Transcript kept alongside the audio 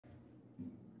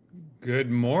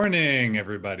Good morning,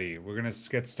 everybody. We're going to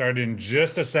get started in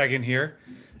just a second here.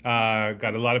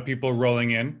 Got a lot of people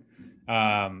rolling in.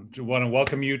 Want to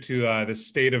welcome you to the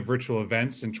state of virtual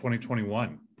events in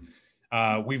 2021.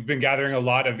 We've been gathering a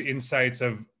lot of insights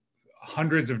of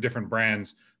hundreds of different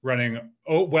brands running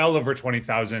well over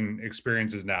 20,000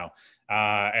 experiences now.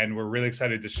 And we're really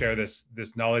excited to share this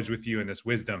knowledge with you and this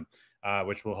wisdom,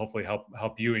 which will hopefully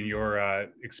help you in your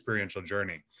experiential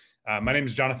journey. My name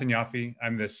is Jonathan Yaffe.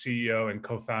 I'm the CEO and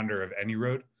co-founder of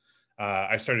AnyRoad.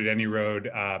 I started AnyRoad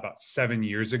about 7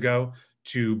 years ago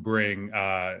to bring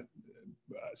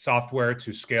software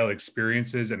to scale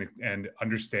experiences and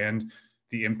understand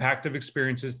the impact of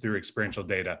experiences through experiential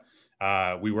data.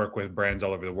 We work with brands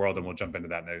all over the world, and we'll jump into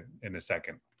that in a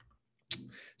second.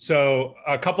 So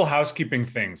a couple housekeeping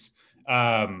things.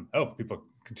 People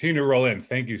continue to roll in.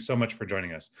 Thank you so much for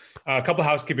joining us. A couple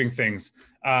housekeeping things.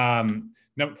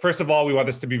 Now, first of all, we want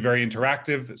this to be very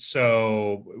interactive.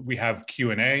 So we have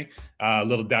Q&A. A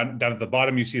little down at the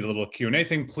bottom, you see the little Q&A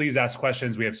thing. Please ask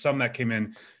questions. We have some that came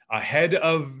in ahead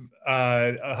of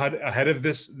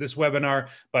this webinar,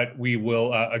 but we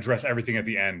will address everything at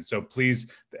the end. So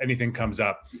please, if anything comes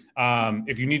up.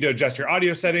 If you need to adjust your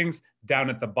audio settings, down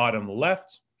at the bottom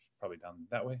left, probably down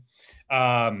that way.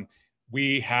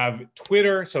 We have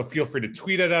Twitter, so feel free to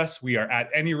tweet at us. We are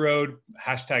at AnyRoad,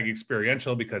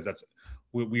 #experiential, because that's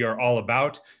what we are all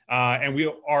about. And we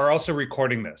are also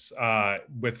recording this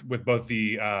with both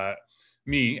the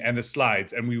me and the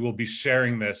slides, and we will be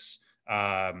sharing this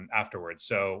afterwards.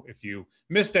 So if you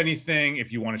missed anything,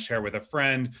 if you want to share with a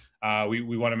friend,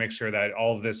 we want to make sure that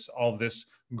all of this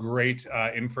great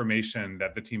information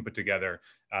that the team put together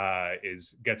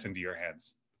gets into your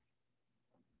hands.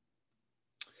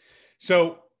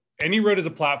 So AnyRoad is a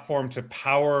platform to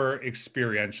power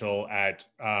experiential at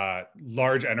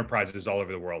large enterprises all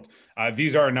over the world.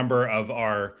 These are a number of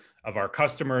our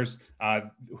customers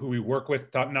who we work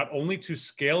with, not only to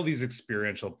scale these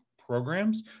experiential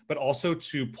programs, but also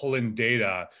to pull in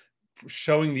data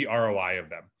showing the ROI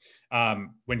of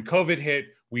them. When COVID hit,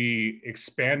 we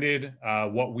expanded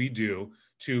what we do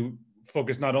to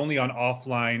focus not only on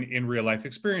offline in real life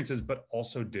experiences, but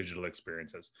also digital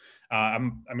experiences.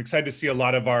 I'm excited to see a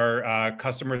lot of our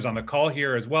customers on the call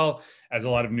here, as well as a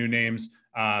lot of new names.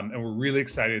 And we're really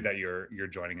excited that you're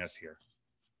joining us here.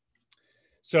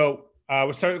 So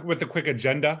we'll start with a quick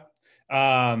agenda.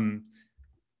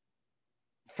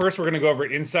 First, we're going to go over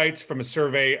insights from a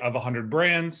survey of 100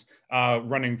 brands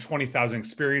running 20,000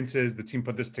 experiences. The team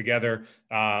put this together.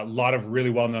 A lot of really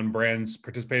well-known brands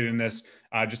participated in this,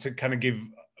 just to kind of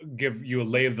give you a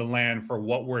lay of the land for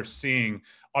what we're seeing.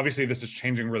 Obviously, this is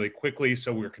changing really quickly,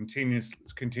 so we're continuing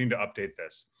to update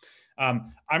this.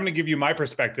 I'm going to give you my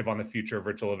perspective on the future of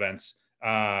virtual events.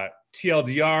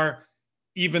 TLDR,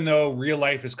 even though real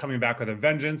life is coming back with a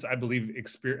vengeance, I believe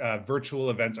virtual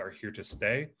events are here to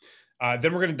stay.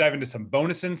 Then we're going to dive into some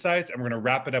bonus insights, and we're going to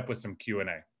wrap it up with some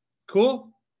Q&A.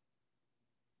 Cool?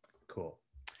 Cool.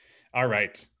 All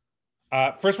right.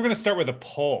 First, we're going to start with a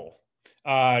poll,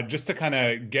 just to kind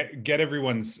of get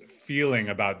everyone's feeling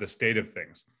about the state of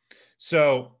things.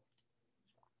 So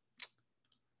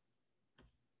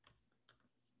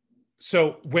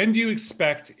when do you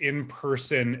expect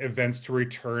in-person events to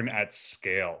return at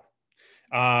scale?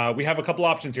 We have a couple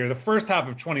options here. The first half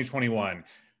of 2021.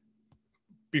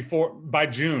 By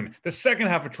June, the second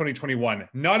half of 2021,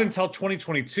 not until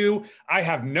 2022. I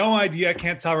have no idea, I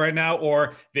can't tell right now,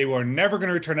 or they were never going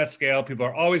to return at scale. People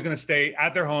are always going to stay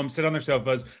at their homes, sit on their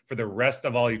sofas for the rest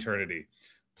of all eternity.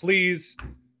 Please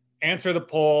answer the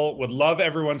poll. Would love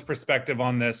everyone's perspective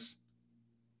on this.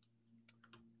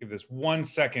 Give this 1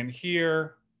 second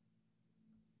here.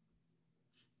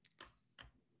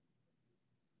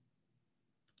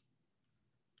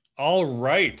 All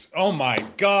right. Oh my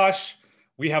gosh.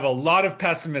 We have a lot of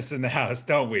pessimists in the house,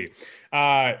 don't we?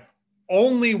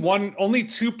 Only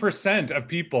 2% of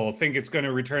people think it's going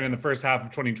to return in the first half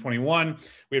of 2021.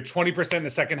 We have 20% in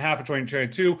the second half of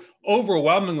 2022.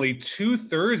 Overwhelmingly,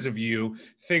 2/3 of you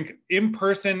think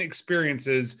in-person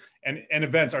experiences and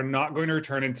events are not going to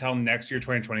return until next year,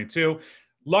 2022.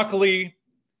 Luckily,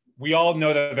 we all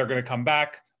know that they're going to come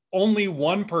back. Only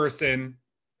 1%,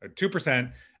 or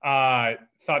 2%,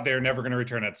 thought they're never going to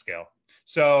return at scale.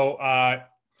 So a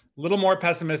little more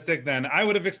pessimistic than I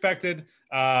would have expected,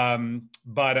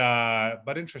 but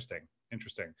interesting.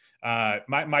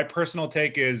 My personal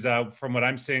take is, from what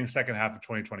I'm seeing, second half of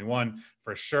 2021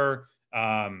 for sure,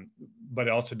 but it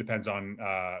also depends on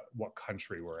what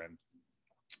country we're in.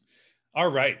 All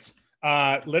right,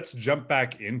 let's jump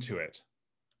back into it.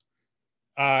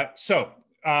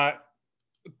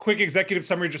 quick executive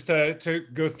summary just to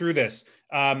go through this.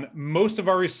 Most of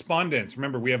our respondents,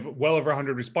 remember, we have well over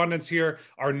 100 respondents here,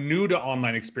 are new to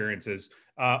online experiences.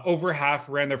 Over half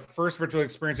ran their first virtual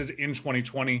experiences in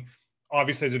 2020,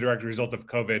 obviously as a direct result of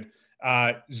COVID.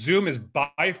 Zoom is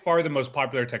by far the most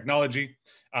popular technology.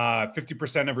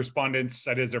 50% of respondents,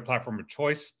 that is their platform of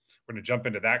choice. We're going to jump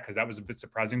into that because that was a bit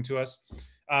surprising to us.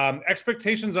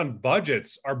 Expectations on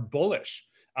budgets are bullish.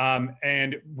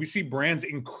 And we see brands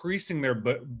increasing their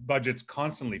budgets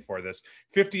constantly for this.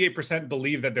 58%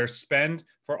 believe that their spend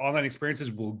for online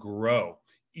experiences will grow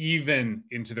even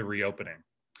into the reopening.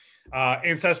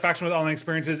 And satisfaction with online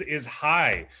experiences is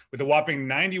high, with a whopping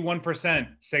 91%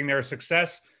 saying they're a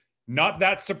success. Not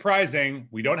that surprising.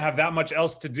 We don't have that much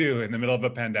else to do in the middle of a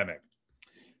pandemic.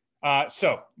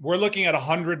 So we're looking at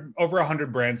over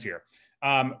 100 brands here.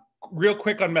 Real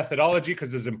quick on methodology,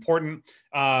 because this is important.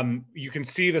 You can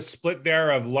see the split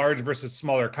there of large versus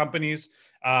smaller companies.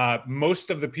 Most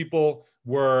of the people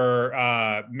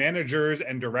were managers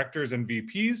and directors and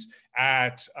VPs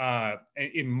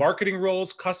in marketing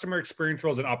roles, customer experience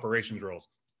roles, and operations roles.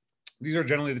 These are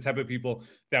generally the type of people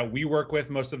that we work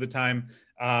with most of the time,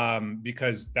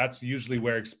 because that's usually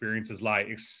where experiences lie,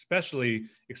 especially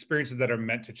experiences that are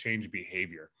meant to change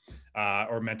behavior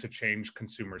or meant to change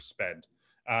consumer spend.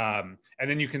 And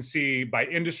then you can see by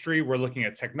industry, we're looking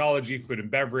at technology, food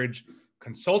and beverage,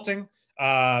 consulting,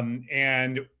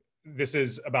 and this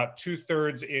is about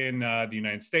 2/3 in the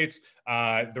United States.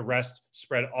 The rest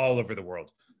spread all over the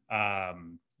world.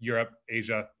 Europe,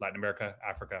 Asia, Latin America,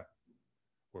 Africa.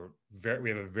 We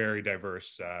have a very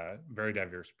diverse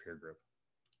peer group.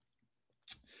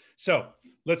 So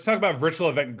let's talk about virtual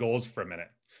event goals for a minute.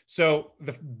 So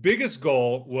the biggest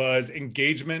goal was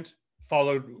engagement,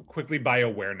 followed quickly by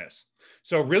awareness.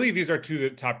 So really, these are two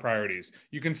top priorities.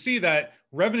 You can see that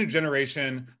revenue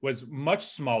generation was much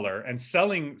smaller, and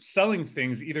selling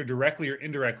things either directly or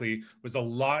indirectly was a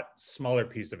lot smaller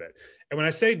piece of it. And when I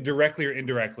say directly or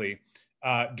indirectly,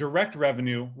 direct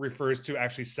revenue refers to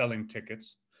actually selling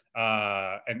tickets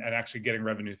and actually getting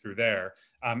revenue through there.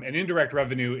 And indirect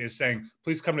revenue is saying,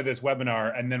 please come to this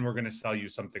webinar, and then we're going to sell you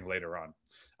something later on.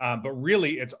 But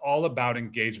really, it's all about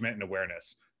engagement and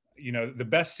awareness. You know, the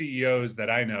best CEOs that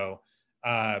I know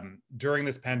during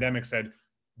this pandemic said,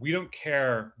 we don't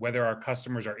care whether our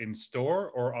customers are in store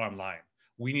or online.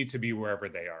 We need to be wherever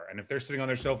they are. And if they're sitting on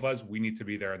their sofas, we need to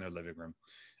be there in their living room.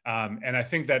 And I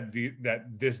think that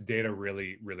this data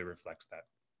really reflects that.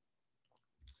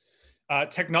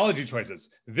 Technology choices.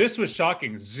 This was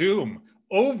shocking. Zoom.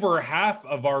 Over half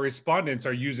of our respondents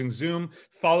are using Zoom,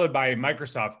 followed by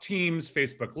Microsoft Teams,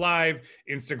 Facebook Live,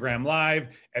 Instagram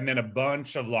Live, and then a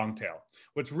bunch of long tail.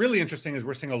 What's really interesting is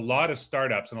we're seeing a lot of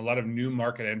startups and a lot of new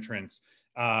market entrants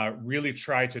really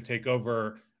try to take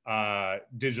over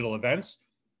digital events.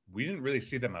 We didn't really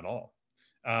see them at all.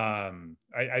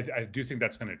 I do think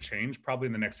that's going to change probably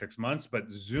in the next 6 months, but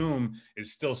Zoom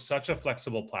is still such a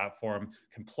flexible platform,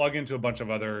 can plug into a bunch of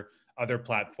other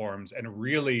platforms. And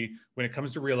really, when it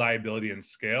comes to reliability and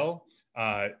scale,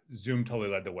 Zoom totally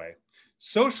led the way.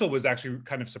 Social was actually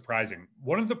kind of surprising.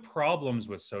 One of the problems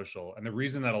with social, and the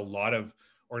reason that a lot of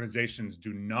organizations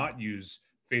do not use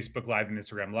Facebook Live and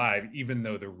Instagram Live, even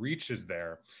though the reach is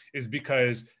there, is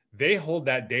because they hold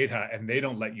that data and they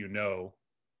don't let you know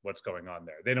what's going on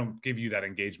there. They don't give you that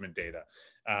engagement data.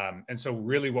 And so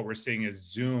really what we're seeing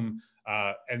is Zoom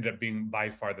ended up being by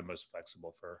far the most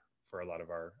flexible for a lot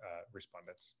of our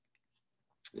respondents.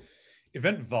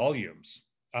 Event volumes.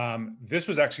 This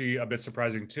was actually a bit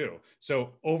surprising too.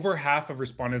 So over half of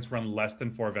respondents run less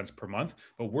than 4 events per month,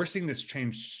 but we're seeing this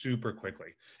change super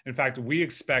quickly. In fact, we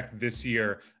expect this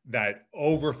year that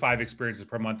over 5 experiences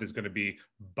per month is going to be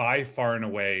by far and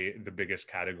away the biggest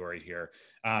category here.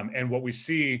 And what we're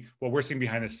seeing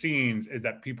behind the scenes is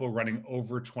that people running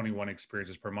over 21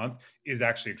 experiences per month is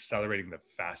actually accelerating the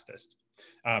fastest.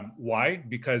 Why?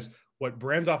 Because what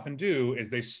brands often do is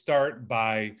they start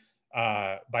by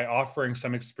offering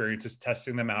some experiences,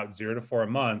 testing them out 0 to 4 a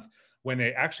month. When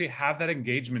they actually have that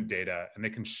engagement data and they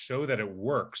can show that it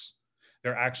works,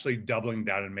 they're actually doubling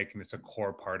down and making this a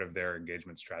core part of their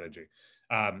engagement strategy.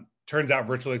 Turns out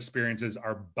virtual experiences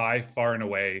are by far and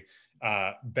away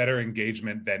better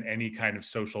engagement than any kind of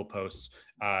social posts.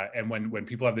 And when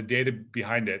people have the data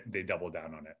behind it, they double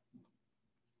down on it.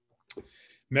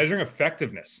 Measuring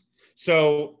effectiveness.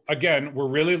 So again, we're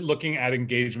really looking at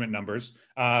engagement numbers.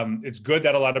 It's good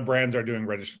that a lot of brands are doing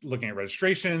looking at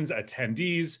registrations,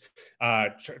 attendees,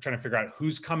 trying to figure out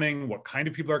who's coming, what kind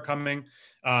of people are coming.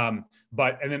 And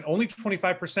then only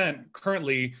 25%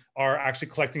 currently are actually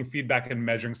collecting feedback and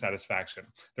measuring satisfaction.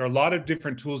 There are a lot of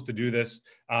different tools to do this.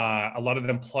 A lot of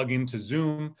them plug into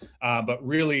Zoom, but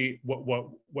really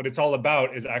what it's all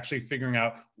about is actually figuring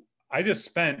out, I just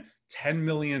spent $10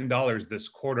 million this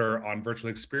quarter on virtual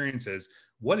experiences.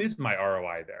 What is my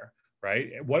ROI there,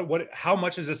 right? How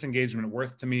much is this engagement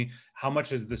worth to me? How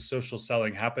much is this social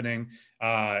selling happening?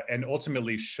 And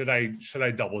ultimately, should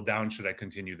I double down? Should I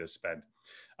continue this spend?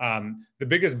 The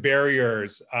biggest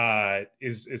barriers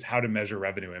is how to measure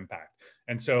revenue impact.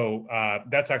 And so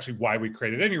that's actually why we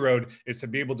created AnyRoad, is to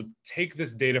be able to take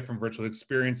this data from virtual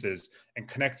experiences and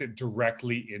connect it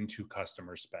directly into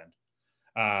customer spend.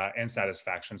 And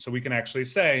satisfaction. So we can actually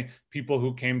say people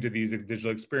who came to these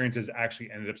digital experiences actually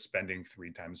ended up spending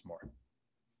 3 times more.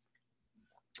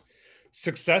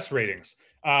 Success ratings.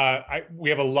 We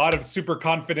have a lot of super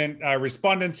confident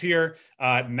respondents here.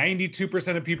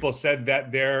 92% of people said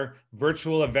that their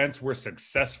virtual events were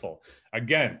successful.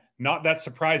 Again, not that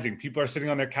surprising. People are sitting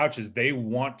on their couches. They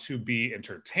want to be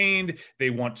entertained. They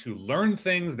want to learn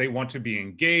things. They want to be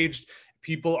engaged.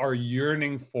 People are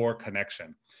yearning for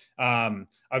connection. A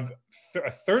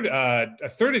third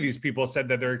of these people said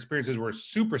that their experiences were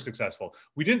super successful.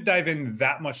 We didn't dive in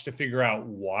that much to figure out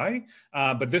why,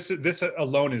 but this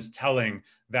alone is telling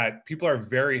that people are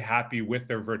very happy with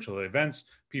their virtual events.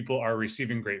 People are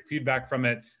receiving great feedback from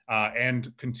it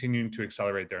and continuing to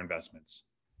accelerate their investments.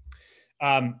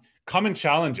 Common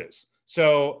challenges.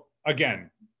 So again,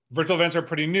 virtual events are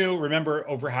pretty new. Remember,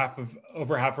 over half of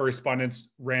our respondents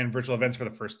ran virtual events for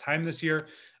the first time this year.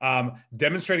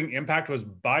 Demonstrating impact was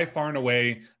by far and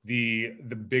away the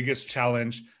biggest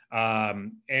challenge,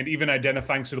 and even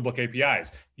identifying suitable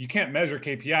KPIs. You can't measure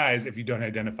KPIs if you don't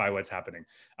identify what's happening.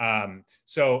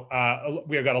 So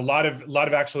we have got a lot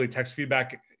of actually text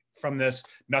feedback from this.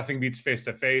 Nothing beats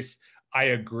face-to-face. I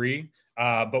agree,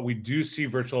 but we do see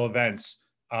virtual events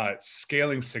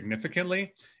scaling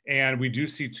significantly. And we do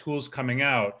see tools coming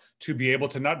out to be able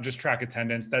to not just track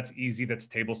attendance. That's easy. That's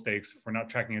table stakes. If we're not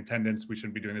tracking attendance, we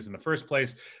shouldn't be doing this in the first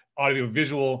place. Audio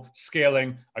visual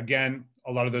scaling, again,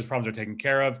 a lot of those problems are taken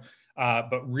care of.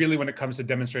 But really, when it comes to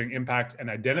demonstrating impact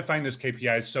and identifying those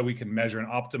KPIs so we can measure and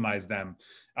optimize them,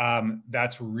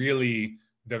 that's really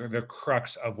the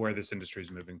crux of where this industry is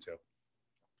moving to.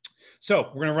 So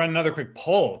we're going to run another quick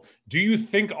poll. Do you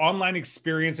think online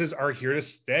experiences are here to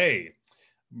stay?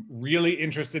 Really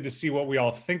interested to see what we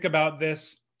all think about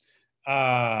this.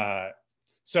 So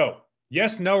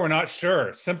yes, no, we're not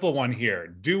sure. Simple one here.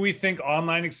 Do we think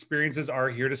online experiences are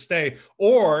here to stay,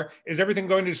 or is everything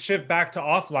going to shift back to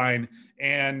offline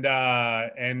and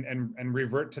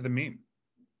revert to the mean?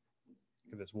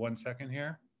 Give this 1 second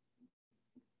here.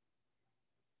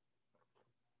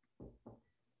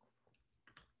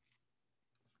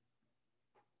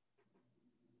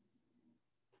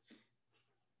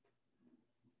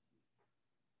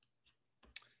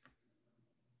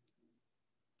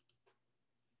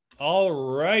 All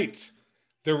right,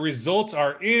 the results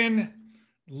are in.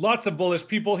 Lots of bullish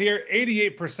people here.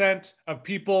 88% of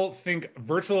people think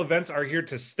virtual events are here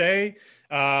to stay,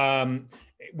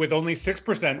 with only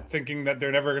 6% thinking that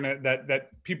they're never gonna,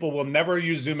 that people will never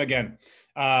use Zoom again.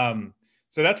 So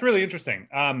that's really interesting.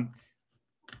 I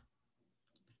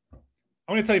want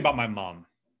to tell you about my mom.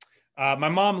 My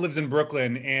mom lives in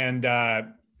Brooklyn, and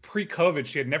pre-COVID,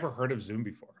 she had never heard of Zoom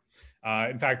before.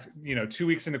 In fact, 2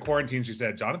 weeks into quarantine, she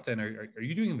said, "Jonathan, are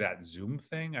you doing that Zoom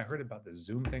thing? I heard about the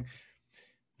Zoom thing."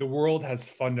 The world has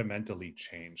fundamentally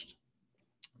changed.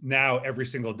 Now, every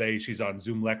single day, she's on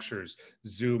Zoom lectures,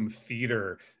 Zoom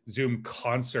theater, Zoom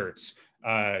concerts,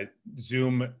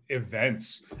 Zoom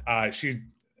events. She's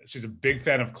a big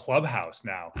fan of Clubhouse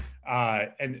now.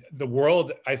 And the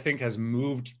world, I think, has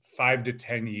moved 5 to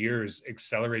 10 years,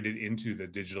 accelerated into the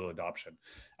digital adoption.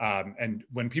 And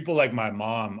when people like my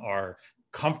mom are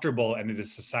comfortable and it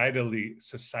is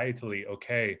societally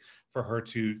okay for her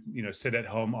to sit at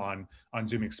home on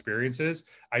Zoom experiences,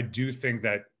 I do think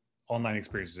that online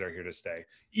experiences are here to stay,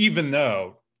 even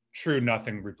though true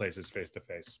nothing replaces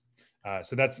face-to-face.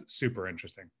 So that's super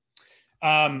interesting.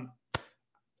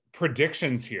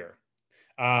 Predictions here.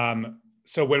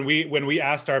 So when we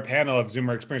asked our panel if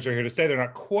Zoomer experiences are here to stay, they're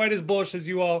not quite as bullish as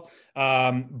you all,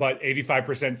 but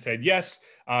 85% said yes,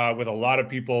 with a lot of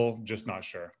people just not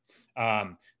sure.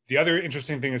 The other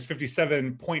interesting thing is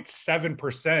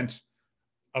 57.7%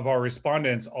 of our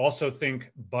respondents also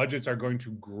think budgets are going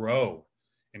to grow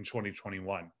in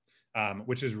 2021.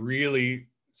 which is really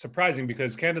surprising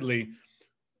because candidly,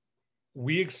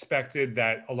 we expected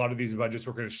that a lot of these budgets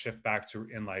were going to shift back to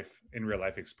in real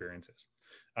life experiences.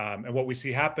 And what we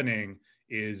see happening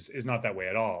is not that way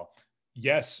at all.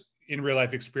 Yes, in real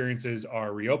life experiences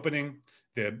are reopening.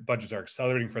 The budgets are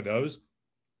accelerating for those,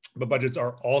 but budgets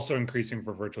are also increasing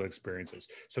for virtual experiences.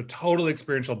 So total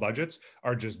experiential budgets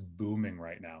are just booming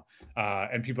right now.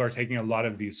 And people are taking a lot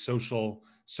of these social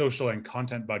and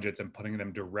content budgets and putting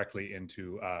them directly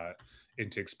into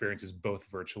experiences, both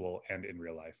virtual and in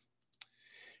real life.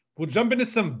 We'll jump into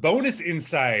some bonus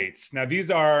insights. Now, these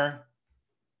are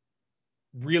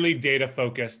really data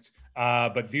focused,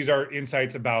 but these are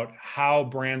insights about how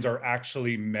brands are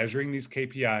actually measuring these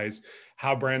KPIs,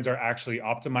 how brands are actually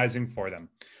optimizing for them.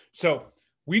 So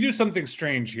we do something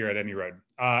strange here at AnyRoad,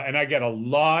 and I get a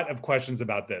lot of questions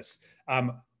about this.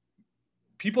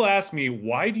 People ask me,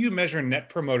 why do you measure Net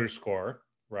Promoter Score,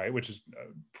 right, which is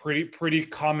a pretty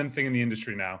common thing in the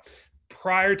industry now,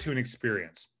 prior to an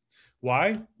experience?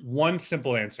 Why? One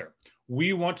simple answer.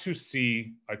 We want to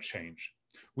see a change.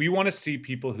 We want to see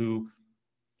people who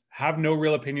have no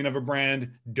real opinion of a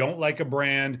brand, don't like a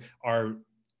brand, are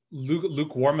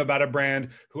lukewarm about a brand,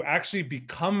 who actually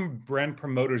become brand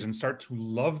promoters and start to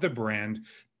love the brand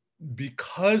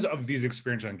because of these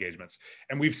experiential engagements.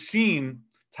 And we've seen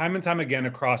time and time again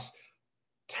across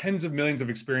tens of millions of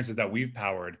experiences that we've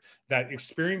powered, that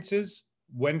experiences,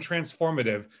 when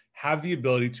transformative, have the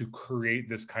ability to create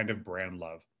this kind of brand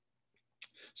love.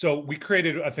 So we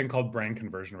created a thing called brand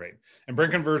conversion rate. And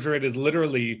brand conversion rate is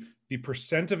literally the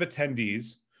percent of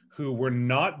attendees who were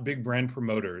not big brand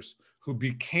promoters, who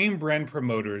became brand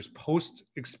promoters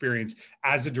post-experience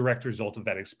as a direct result of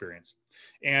that experience.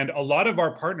 And a lot of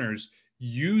our partners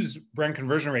use brand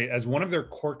conversion rate as one of their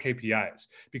core KPIs.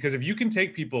 Because if you can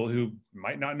take people who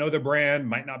might not know the brand,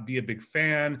 might not be a big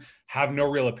fan, have no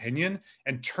real opinion,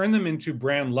 and turn them into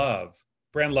brand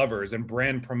lovers and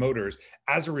brand promoters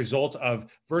as a result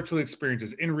of virtual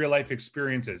experiences, in real life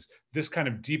experiences, this kind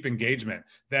of deep engagement,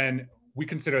 then we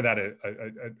consider that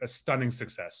a stunning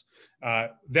success.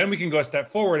 Then we can go a step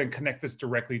forward and connect this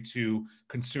directly to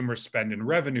consumer spend and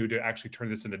revenue to actually turn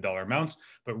this into dollar amounts.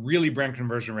 But really, brand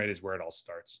conversion rate is where it all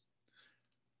starts.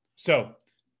 So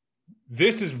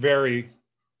this is very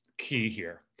key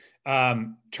here.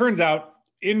 Turns out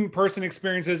in-person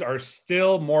experiences are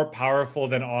still more powerful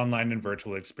than online and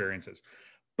virtual experiences,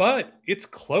 but it's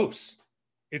close.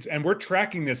 And we're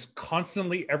tracking this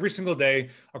constantly every single day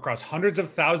across hundreds of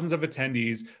thousands of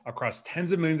attendees, across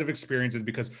tens of millions of experiences,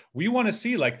 because we want to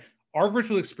see, like, are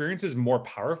virtual experiences more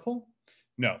powerful?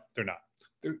 No, they're not.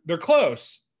 They're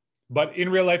close, but in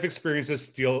real life experiences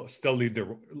still lead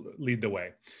the way.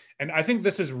 And I think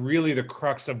this is really the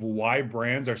crux of why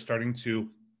brands are starting to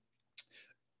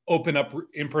open up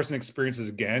in-person experiences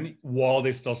again while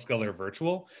they still scale their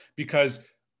virtual, because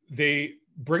they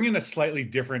bring in a slightly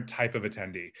different type of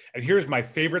attendee. And here's my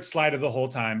favorite slide of the whole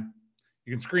time.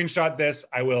 You can screenshot this.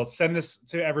 I will send this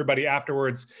to everybody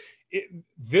afterwards.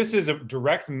 This is a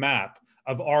direct map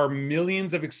of our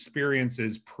millions of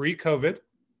experiences pre-COVID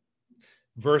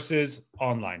versus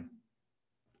online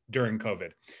during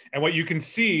COVID. And what you can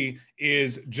see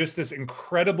is just this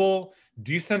incredible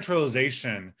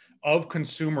decentralization of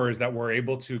consumers that we're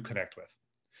able to connect with.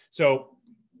 So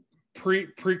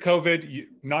pre-COVID,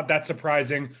 not that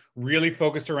surprising, really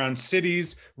focused around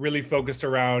cities, really focused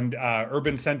around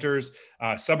urban centers,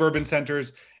 suburban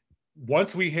centers.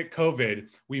 Once we hit COVID,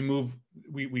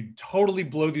 we totally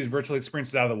blow these virtual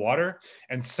experiences out of the water.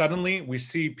 And suddenly we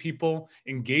see people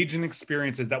engage in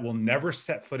experiences that will never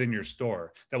set foot in your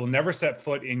store, that will never set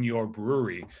foot in your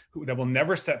brewery, that will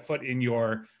never set foot in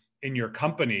your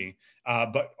company,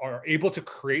 but are able to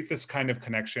create this kind of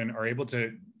connection, are able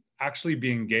to actually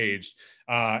be engaged,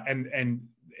 and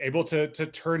able to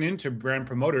turn into brand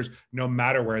promoters no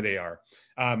matter where they are.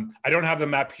 I don't have the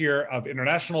map here of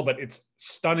international, but it's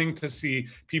stunning to see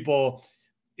people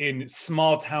in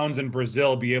small towns in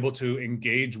Brazil be able to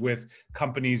engage with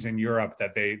companies in Europe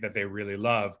that they really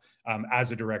love,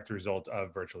 as a direct result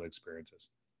of virtual experiences.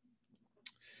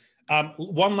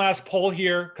 One last poll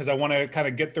here, because I want to kind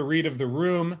of get the read of the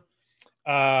room.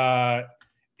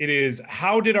 It is,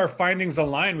 how did our findings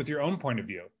align with your own point of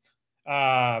view?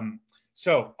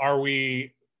 So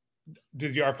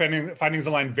did our findings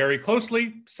align very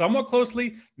closely, somewhat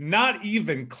closely, not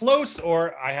even close,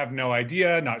 or I have no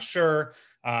idea, not sure,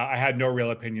 I had no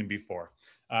real opinion before?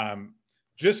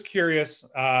 Just curious,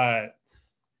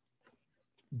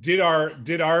 did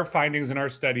our findings in our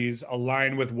studies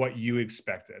align with what you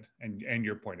expected and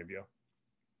your point of view?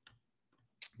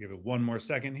 Give it one more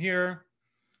second here.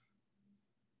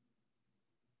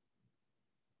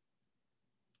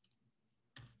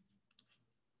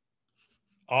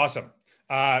 Awesome.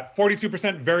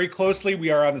 42% very closely. We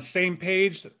are on the same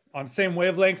page, on the same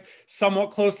wavelength,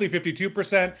 somewhat closely,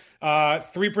 52%.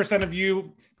 3% of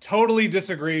you totally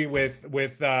disagree with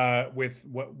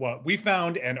what we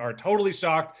found and are totally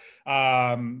shocked.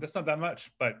 That's not that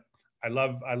much, but I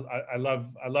love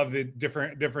the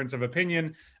difference of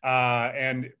opinion.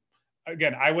 And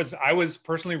again, I was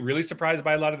personally really surprised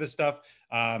by a lot of this stuff.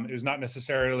 It was not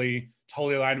necessarily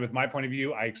totally aligned with my point of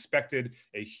view. I expected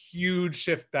a huge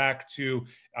shift back to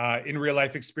in real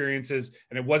life experiences.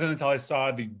 And it wasn't until I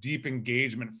saw the deep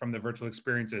engagement from the virtual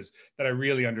experiences that I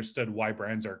really understood why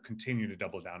brands are continuing to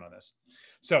double down on this.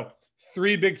 So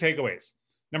 3 big takeaways.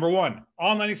 Number 1,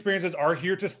 online experiences are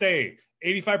here to stay.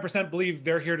 85% believe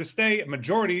they're here to stay. A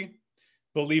majority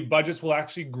believe budgets will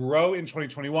actually grow in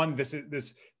 2021.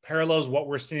 This parallels what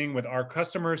we're seeing with our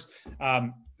customers.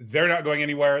 They're not going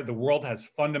anywhere. The world has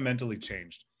fundamentally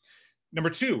changed. Number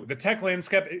 2, the tech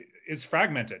landscape is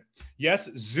fragmented.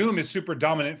 Yes, Zoom is super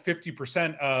dominant.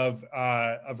 50%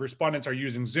 of respondents are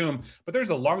using Zoom, but there's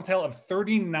a long tail of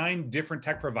 39 different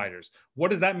tech providers.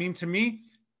 What does that mean to me?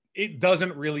 It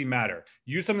doesn't really matter.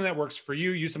 Use something that works for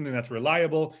you, use something that's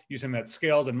reliable, use something that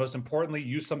scales, and most importantly,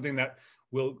 use something that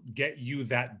will get you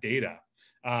that data.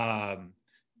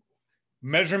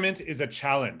 Measurement is a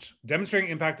challenge. Demonstrating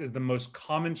impact is the most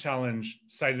common challenge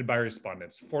cited by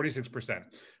respondents, 46%.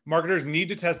 Marketers need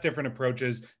to test different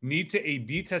approaches, need to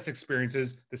A/B test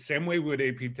experiences the same way we would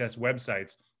A/B test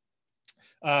websites,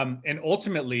 and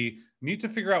ultimately need to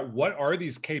figure out what are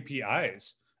these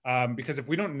KPIs. Because if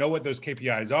we don't know what those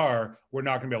KPIs are, we're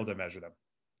not going to be able to measure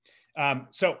them.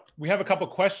 So we have a couple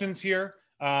questions here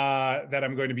that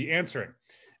I'm going to be answering.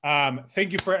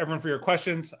 Thank you for everyone for your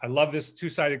questions. I love this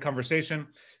two-sided conversation.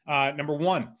 Number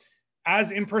 1,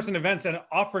 as in-person events and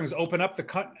offerings open up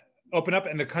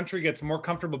and the country gets more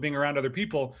comfortable being around other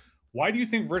people, why do you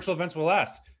think virtual events will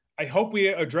last? I hope we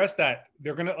address that.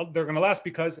 They're gonna last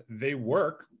because they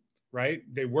work, right?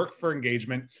 They work for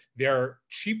engagement. They're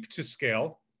cheap to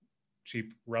scale,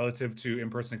 cheap relative to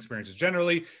in-person experiences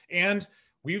generally, and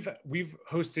we've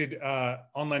hosted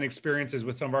online experiences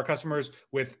with some of our customers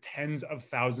with tens of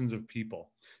thousands of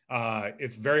people.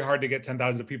 It's very hard to get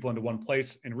 10,000 of people into one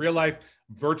place in real life.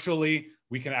 Virtually,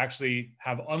 we can actually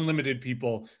have unlimited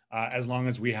people as long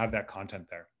as we have that content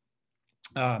there.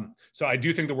 So I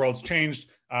do think the world's changed.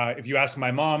 If you ask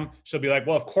my mom, she'll be like,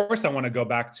 well, of course I want to go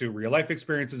back to real life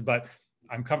experiences, but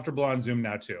I'm comfortable on Zoom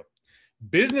now too.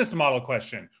 Business model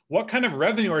question. What kind of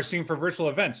revenue are you seeing for virtual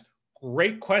events?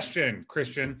 Great question,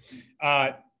 Christian.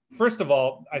 First of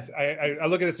all, I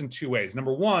look at this in 2 ways.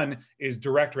 Number 1 is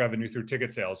direct revenue through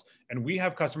ticket sales. And we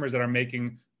have customers that are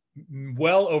making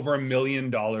well over $1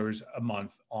 million a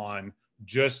month on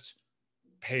just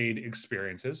paid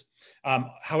experiences.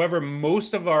 However,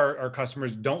 most of our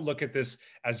customers don't look at this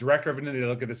as direct revenue. They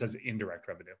look at this as indirect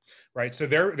revenue, right? So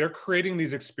they're creating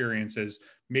these experiences,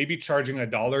 maybe charging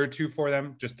 $1 or $2 for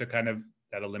them just to kind of,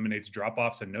 that eliminates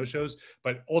drop-offs and no-shows.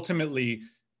 But ultimately,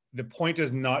 the point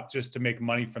is not just to make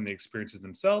money from the experiences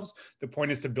themselves. The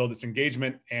point is to build this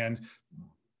engagement and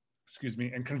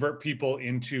convert people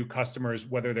into customers,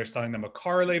 whether they're selling them a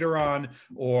car later on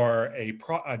or a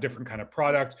different kind of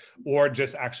product, or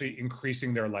just actually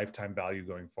increasing their lifetime value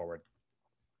going forward.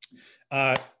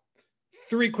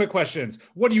 3 quick questions.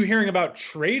 What are you hearing about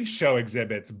trade show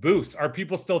exhibits, booths? Are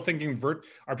people still thinking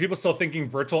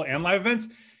virtual and live events?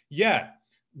 Yeah.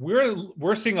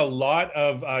 We're seeing a lot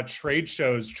of trade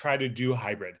shows try to do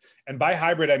hybrid. And by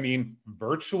hybrid, I mean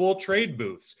virtual trade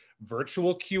booths,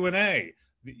 virtual Q&A,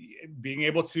 being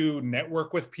able to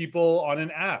network with people on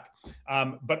an app,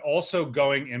 but also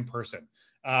going in person.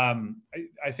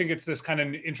 I think it's this kind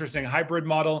of interesting hybrid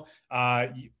model.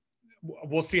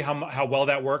 We'll see how well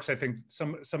that works. I think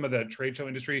some of the trade show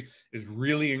industry is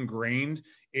really ingrained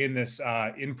in this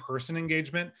in-person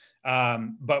engagement,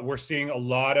 but we're seeing a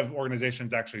lot of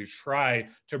organizations actually try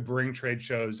to bring trade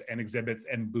shows and exhibits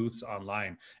and booths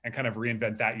online and kind of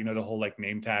reinvent that, the whole like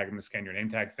name tag and the scan your name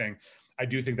tag thing. I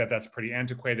do think that that's pretty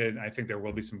antiquated. I think there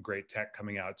will be some great tech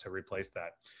coming out to replace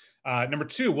that. Number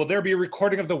 2, will there be a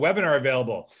recording of the webinar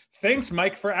available? Thanks,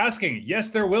 Mike, for asking. Yes,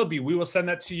 there will be. We will send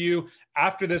that to you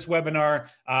after this webinar,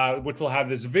 which will have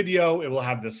this video. It will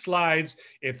have the slides.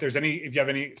 If you have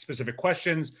any specific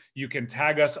questions, you can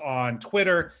tag us on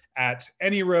Twitter at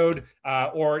AnyRoad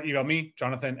or email me,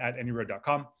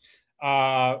 jonathan@anyroad.com.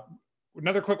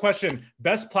 Another quick question.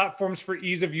 Best platforms for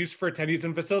ease of use for attendees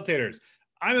and facilitators.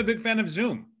 I'm a big fan of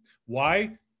Zoom.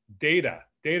 Why? Data.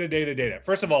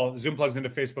 First of all, Zoom plugs into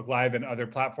Facebook Live and other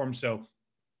platforms, so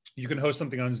you can host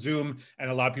something on Zoom and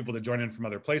allow people to join in from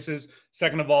other places.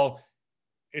 Second of all,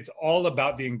 it's all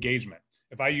about the engagement.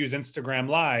 if I use Instagram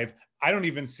Live, I don't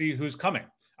even see who's coming.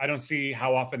 I don't see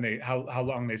how often how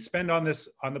long they spend on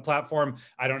the platform.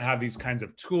 I don't have these kinds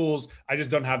of tools. I just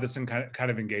don't have this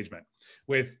kind of engagement.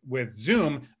 With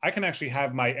Zoom, I can actually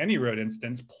have my AnyRoad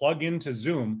instance plug into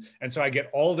Zoom, and so I get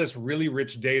all this really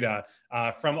rich data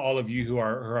from all of you who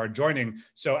are joining.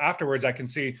 So afterwards, I can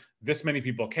see this many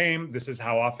people came. This is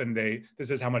how often this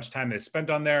is how much time they spent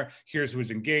on there. Here's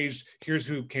who's engaged. Here's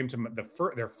who came to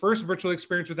their first virtual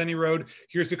experience with AnyRoad.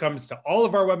 Here's who comes to all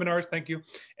of our webinars. Thank you,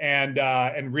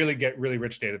 and really get really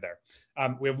rich data there.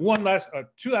 We have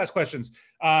two last questions.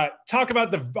 Talk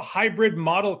about the hybrid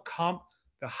model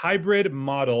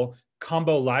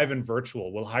combo live and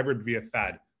virtual. Will hybrid be a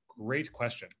fad? Great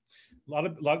question.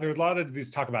 There's a lot of these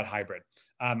talk about hybrid.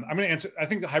 I'm going to answer. I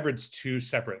think the hybrid's two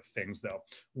separate things, though.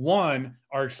 One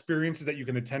are experiences that you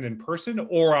can attend in person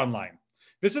or online.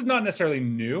 This is not necessarily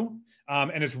new,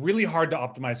 and it's really hard to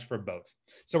optimize for both.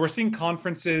 So we're seeing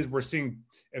conferences, we're seeing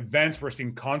events, we're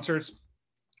seeing concerts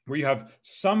where you have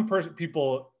some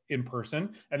people in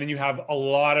person, and then you have a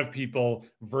lot of people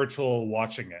virtual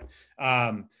watching it.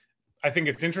 I think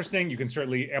it's interesting. You can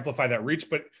certainly amplify that reach,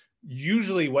 but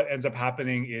usually what ends up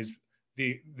happening is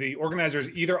the organizers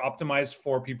either optimize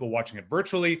for people watching it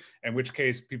virtually, in which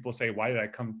case people say, why did I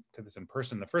come to this in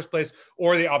person in the first place?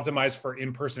 Or they optimize for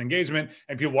in-person engagement,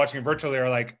 and people watching it virtually are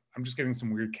like, I'm just getting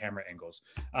some weird camera angles.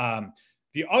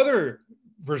 The other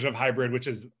version of hybrid, which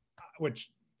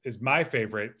is my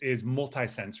favorite, is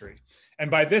multi-sensory.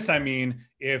 And by this, I mean,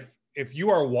 if you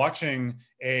are watching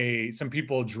some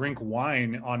people drink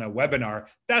wine on a webinar,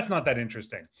 that's not that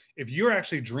interesting. If you're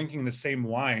actually drinking the same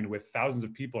wine with thousands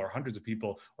of people or hundreds of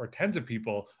people or tens of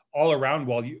people all around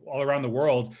the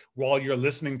world while you're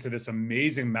listening to this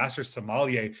amazing master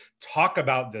sommelier talk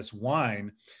about this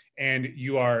wine, and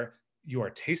you are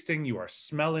tasting, you are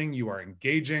smelling, you are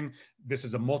engaging. This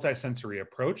is a multi-sensory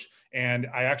approach. And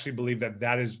I actually believe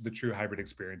that is the true hybrid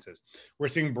experiences. We're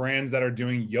seeing brands that are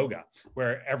doing yoga,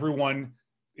 where everyone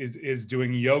is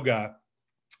doing yoga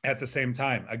at the same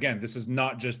time. Again, this is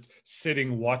not just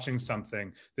sitting watching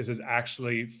something. This is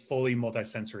actually fully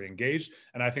multi-sensory engaged.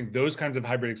 And I think those kinds of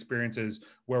hybrid experiences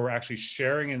where we're actually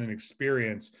sharing in an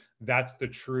experience, that's the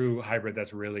true hybrid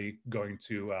that's really going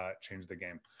to change the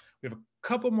game. We have a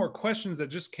couple more questions that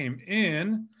just came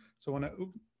in. So I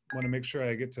want to make sure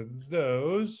I get to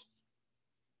those.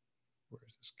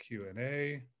 Where's this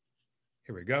Q&A?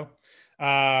 Here we go.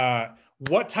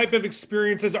 What type of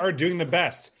experiences are doing the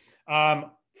best?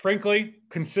 Frankly,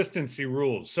 consistency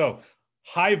rules. So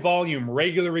high volume,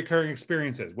 regular recurring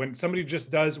experiences. When somebody just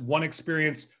does one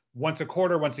experience once a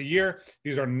quarter, once a year,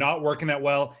 these are not working that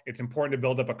well. It's important to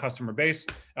build up a customer base,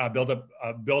 build up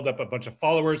a bunch of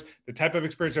followers. The type of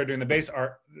experience that are doing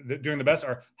the best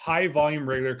are high volume,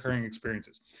 regular recurring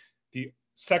experiences. The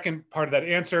second part of that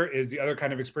answer is the other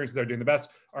kind of experiences that are doing the best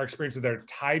are experiences that are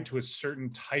tied to a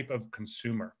certain type of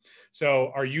consumer.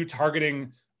 So are you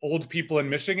targeting old people in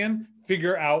Michigan?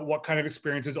 Figure out what kind of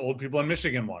experiences old people in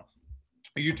Michigan want.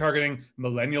 Are you targeting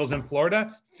millennials in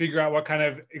Florida? Figure out what kind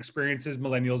of experiences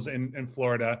millennials in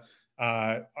Florida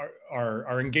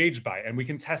are engaged by. And we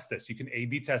can test this. You can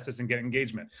A/B test this and get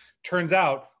engagement. Turns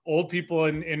out old people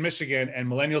in Michigan and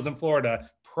millennials in Florida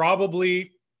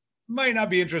probably might not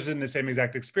be interested in the same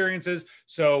exact experiences.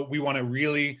 So we want to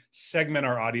really segment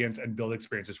our audience and build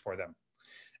experiences for them.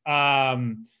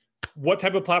 What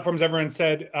type of platforms? Everyone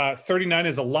said 39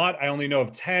 is a lot. I only know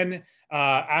of 10.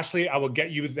 Ashley, I will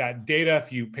get you that data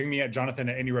if you ping me at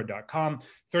jonathan@anyroad.com.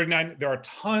 39, there are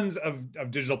tons of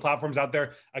digital platforms out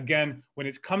there. Again, when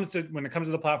it comes to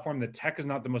the platform, the tech is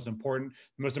not the most important.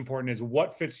 The most important is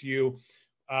what fits you,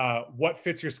 what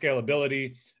fits your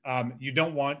scalability. You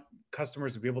don't want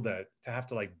customers to be able to have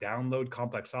to like download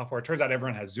complex software. It turns out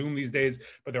everyone has Zoom these days,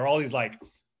 but there are all these like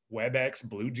WebEx,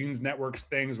 Blue Jeans networks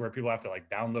things where people have to like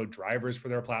download drivers for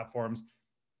their platforms.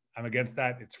 I'm against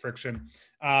that. It's friction.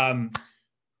 Oh,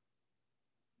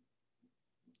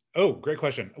 great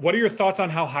question. What are your thoughts on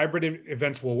how hybrid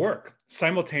events will work?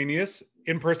 Simultaneous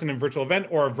in-person and virtual event,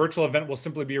 or a virtual event will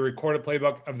simply be a recorded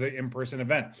playback of the in-person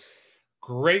event?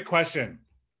 Great question.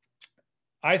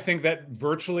 I think that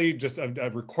virtually just a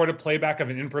recorded playback of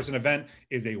an in-person event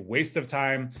is a waste of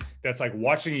time. That's like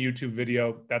watching a YouTube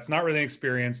video. That's not really an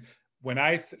experience. When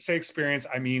I say experience,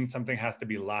 I mean something has to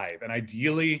be live and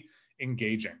ideally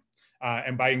engaging.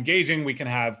 And by engaging, we can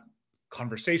have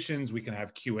conversations, we can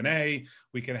have Q&A,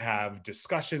 we can have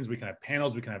discussions, we can have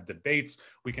panels, we can have debates,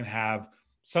 we can have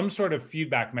some sort of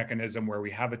feedback mechanism where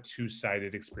we have a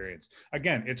two-sided experience.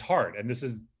 Again, it's hard, and this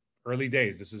is early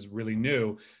days. This is really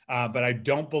new, but I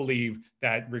don't believe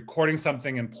that recording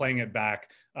something and playing it back,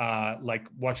 like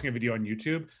watching a video on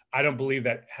YouTube, I don't believe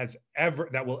that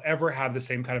will ever have the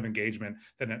same kind of engagement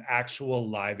that an actual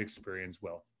live experience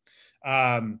will.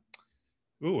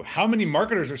 How many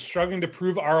marketers are struggling to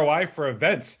prove ROI for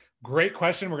events? Great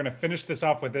question. We're going to finish this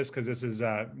off with this because this is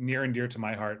near and dear to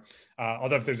my heart.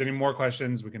 Although if there's any more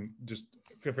questions, we can just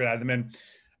feel free to add them in.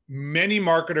 Many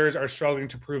marketers are struggling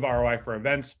to prove ROI for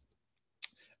events.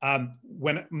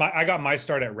 When I got my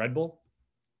start at Red Bull,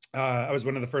 I was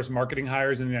one of the first marketing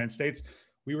hires in the United States.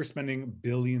 We were spending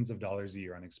billions of dollars a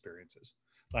year on experiences.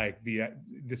 Like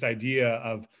this idea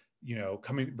of,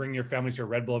 bring your family to a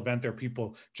Red Bull event. There are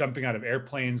people jumping out of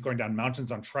airplanes, going down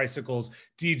mountains on tricycles,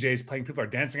 DJs playing, people are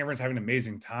dancing, everyone's having an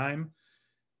amazing time.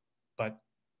 But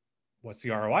what's the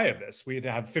ROI of this? We had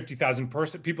to have 50,000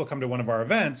 people come to one of our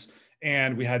events,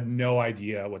 and we had no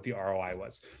idea what the ROI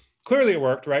was. Clearly it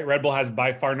worked, right? Red Bull has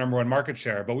by far #1 market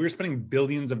share, but we were spending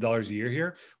billions of dollars a year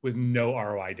here with no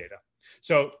ROI data.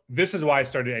 So this is why I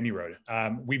started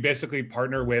AnyRoad. We basically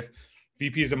partner with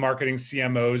VPs of marketing,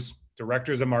 CMOs,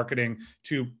 directors of marketing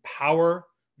to power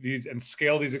these and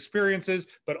scale these experiences,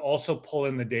 but also pull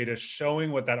in the data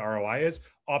showing what that ROI is,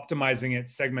 optimizing it,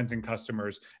 segmenting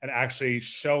customers, and actually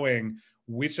showing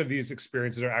which of these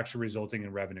experiences are actually resulting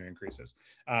in revenue increases.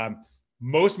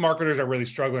 Most marketers are really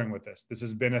struggling with this. This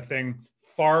has been a thing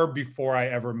far before I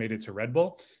ever made it to Red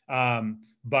Bull.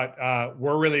 But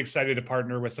we're really excited to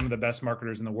partner with some of the best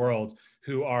marketers in the world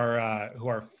who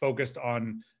are focused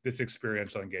on this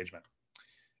experiential engagement.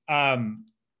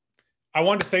 I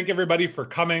want to thank everybody for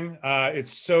coming.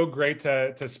 It's so great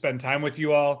to spend time with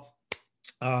you all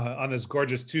on this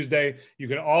gorgeous Tuesday. You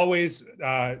can always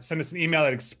send us an email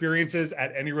at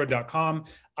experiences@anyroad.com.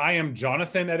 I am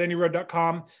Jonathan at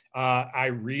anyroad.com. I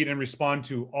read and respond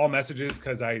to all messages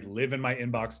because I live in my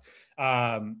inbox.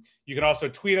 You can also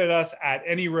tweet at us at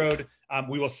AnyRoad.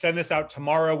 We will send this out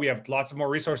tomorrow. We have lots of more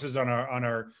resources on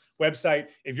our website.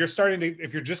 If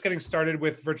you're just getting started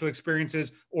with virtual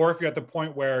experiences, or if you're at the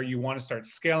point where you want to start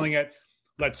scaling it,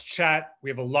 let's chat.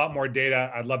 We have a lot more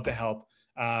data. I'd love to help.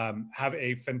 Have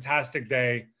a fantastic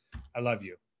day. I love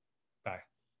you.